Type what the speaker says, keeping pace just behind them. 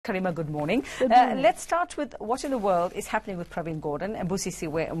Karima, good morning. Let's start with what in the world is happening with Pravin Gordhan and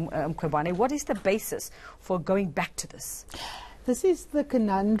Busisiwe Mkhwebane. What is the basis for going back to this? This is the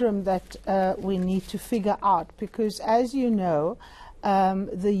conundrum that we need to figure out because, as you know,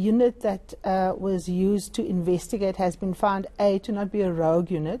 the unit that was used to investigate has been found, A, to not be a rogue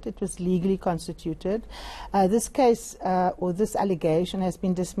unit. It was legally constituted. This case or this allegation has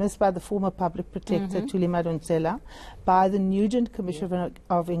been dismissed by the former public protector, Thuli Madonsela, by the Nugent Commission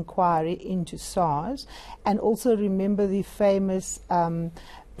of Inquiry into SARS, and also remember the famous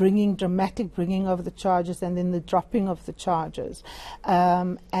dramatic bringing of the charges and then the dropping of the charges.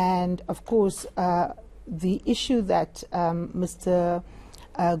 And, of course, the issue that Mr.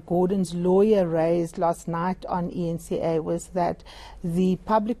 Gordhan's lawyer raised last night on ENCA was that the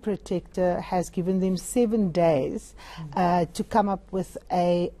public protector has given them 7 days to come up with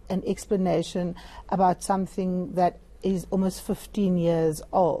an explanation about something that is almost 15 years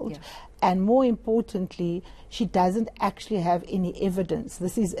old. Yeah. And more importantly, she doesn't actually have any evidence.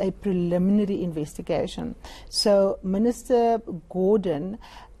 This is a preliminary investigation. So Minister Gordhan,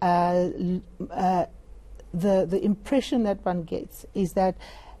 the impression that one gets is that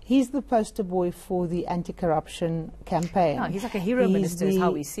he's the poster boy for the anti-corruption campaign. No, he's like a hero minister is how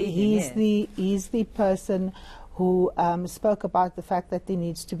we see him. He's the person who spoke about the fact that there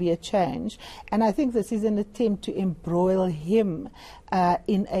needs to be a change. And I think this is an attempt to embroil him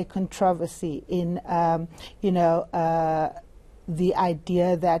in a controversy, in, the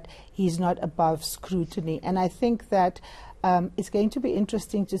idea that he's not above scrutiny. And I think that it's going to be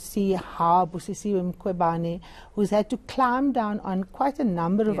interesting to see how Busisiwe Mkhwebane, who's had to climb down on quite a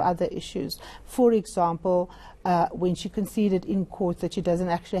number of other issues, for example, when she conceded in court that she doesn't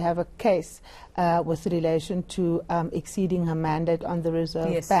actually have a case with relation to exceeding her mandate on the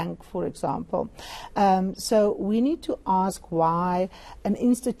Reserve Bank, for example. So we need to ask why an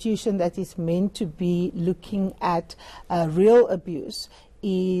institution that is meant to be looking at real abuse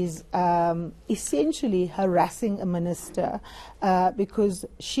is essentially harassing a minister because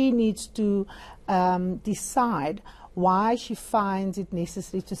she needs to decide why she finds it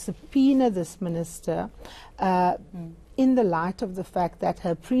necessary to subpoena this minister in the light of the fact that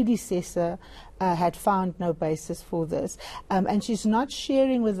her predecessor had found no basis for this. And she's not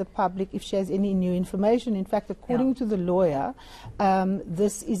sharing with the public if she has any new information. In fact, according to the lawyer,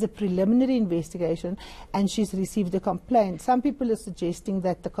 this is a preliminary investigation and she's received a complaint. Some people are suggesting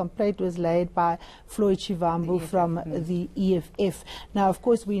that the complaint was laid by Floyd Shivambu from the EFF. Now, of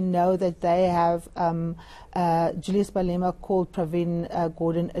course, we know that they have Julius Malema called Pravin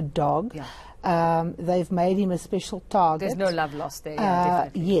Gordhan a dog. They've made him a special target. There's no love lost there,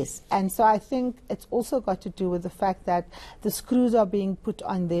 definitely. Yes, and so I think it's also got to do with the fact that the screws are being put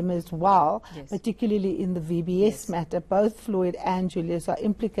on them as well, particularly in the VBS matter. Both Floyd and Julius are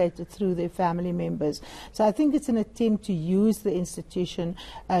implicated through their family members. So I think it's an attempt to use the institution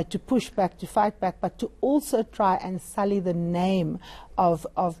to push back, to fight back, but to also try and sully the name of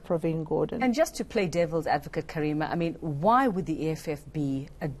Pravin Gordhan. And just to play devil's advocate, Karima, I mean, why would the EFF be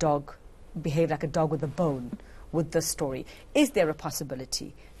a dog, behave like a dog with a bone with this story? Is there a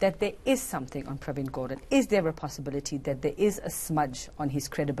possibility that there is something on Pravin Gordhan? Is there a possibility that there is a smudge on his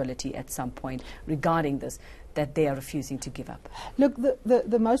credibility at some point regarding this that they are refusing to give up? Look,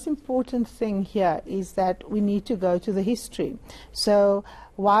 the most important thing here is that we need to go to the history. So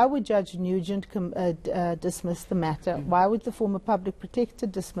why would Judge Nugent dismiss the matter? Why would the former public protector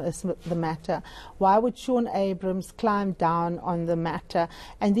dismiss the matter? Why would Sean Abrams climb down on the matter?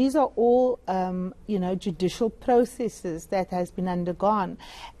 And these are all, judicial processes that has been undergone.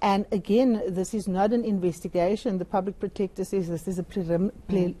 And again, this is not an investigation. The public protector says this is a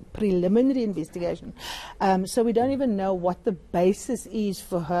preliminary investigation. So we don't even know what the basis is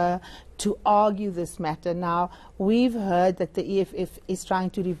for her to argue this matter. Now, we've heard that the EFF is trying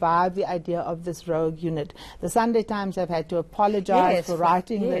to revive the idea of this rogue unit. The Sunday Times have had to apologize for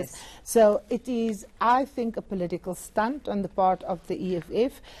writing this. So it is, I think, a political stunt on the part of the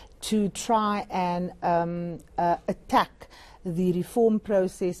EFF to try and attack the reform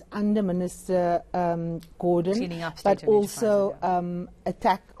process under Minister Gordhan, but also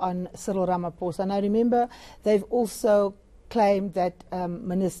attack on Cyril Ramaphosa. And I remember they've also claimed that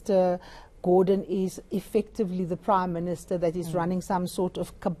Minister Gordhan is effectively the Prime Minister that is running some sort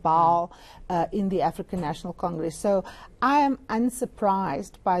of cabal in the African National Congress. So I am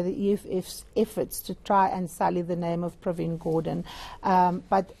unsurprised by the EFF's efforts to try and sully the name of Pravin Gordhan.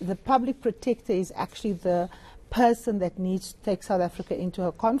 But the public protector is actually the person that needs to take South Africa into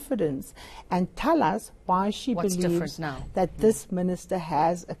her confidence and tell us why she What's believes now? that this minister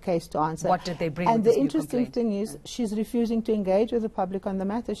has a case to answer. What did they bring And with the this new interesting complaint? thing is she's refusing to engage with the public on the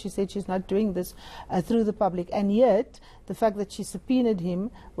matter. She said she's not doing this through the public. And yet, the fact that she subpoenaed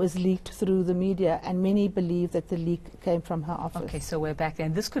him was leaked through the media, and many believe that the leak came from her office. Okay, so we're back there,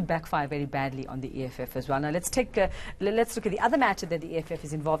 and this could backfire very badly on the EFF as well. Now let's look at the other matter that the EFF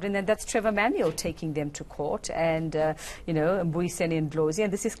is involved in, and that's Trevor Manuel taking them to court, and Busisiwe Mkhwebane,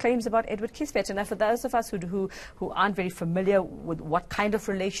 and this is claims about Edward Kisvet. Now, for those of us who aren't very familiar with what kind of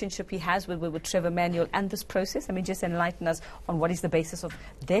relationship he has with Trevor Manuel and this process, I mean, just enlighten us on what is the basis of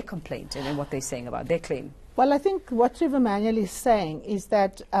their complaint and what they're saying about their claim. Well, I think what Trevor Manuel is saying is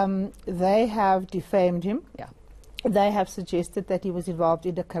that they have defamed him. Yeah. They have suggested that he was involved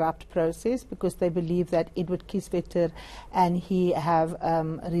in a corrupt process because they believe that Edward Kisvetter and he have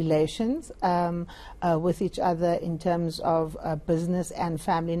relations with each other in terms of business and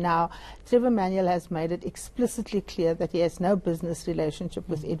family. Now, Trevor Manuel has made it explicitly clear that he has no business relationship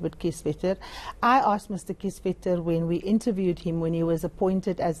with Edward Kisvetter. I asked Mr. Kisvetter when we interviewed him when he was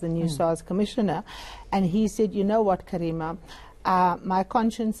appointed as the new SARS commissioner, and he said, you know what, Karima, my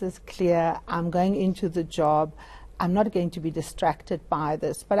conscience is clear. I'm going into the job. I'm not going to be distracted by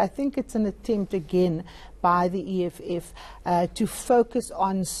this. But I think it's an attempt again by the EFF to focus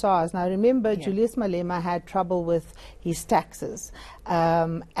on SARS. Now remember, Julius Malema had trouble with his taxes.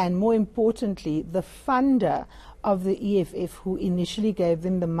 And more importantly, the funder of the EFF who initially gave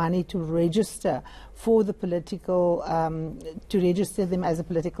them the money to register for the political, to register them as a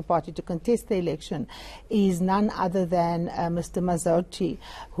political party to contest the election is none other than Mr. Mazzotti,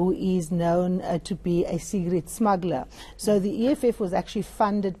 who is known to be a cigarette smuggler. So the EFF was actually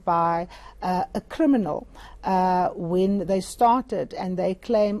funded by a criminal when they started, and they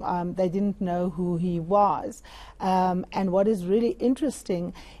claim they didn't know who he was. And what is really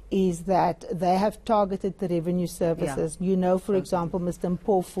interesting is that they have targeted the revenue services. You know, for example, Mr.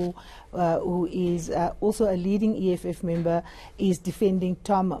 Mpofu, who is also a leading EFF member, is defending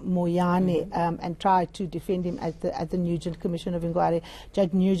Tom Moyane and tried to defend him at the Nugent Commission of Inquiry.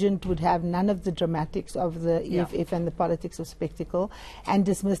 Judge Nugent would have none of the dramatics of the EFF and the politics of spectacle and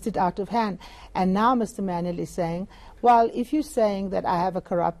dismissed it out of hand. And now Mr. Manuel is saying, well, if you're saying that I have a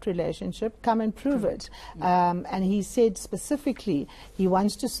corrupt relationship, come and prove it. And he said specifically he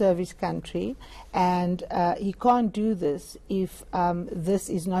wants to serve his country, and he can't do this if this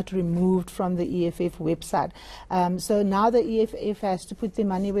is not removed from the EFF website. So now the EFF has to put their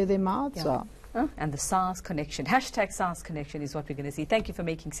money where their mouths are. And the SARS connection, hashtag SARS connection is what we're going to see. Thank you for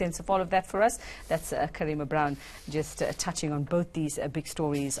making sense of all of that for us. That's Karima Brown just touching on both these big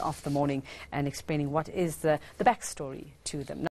stories of the morning and explaining what is the backstory to them.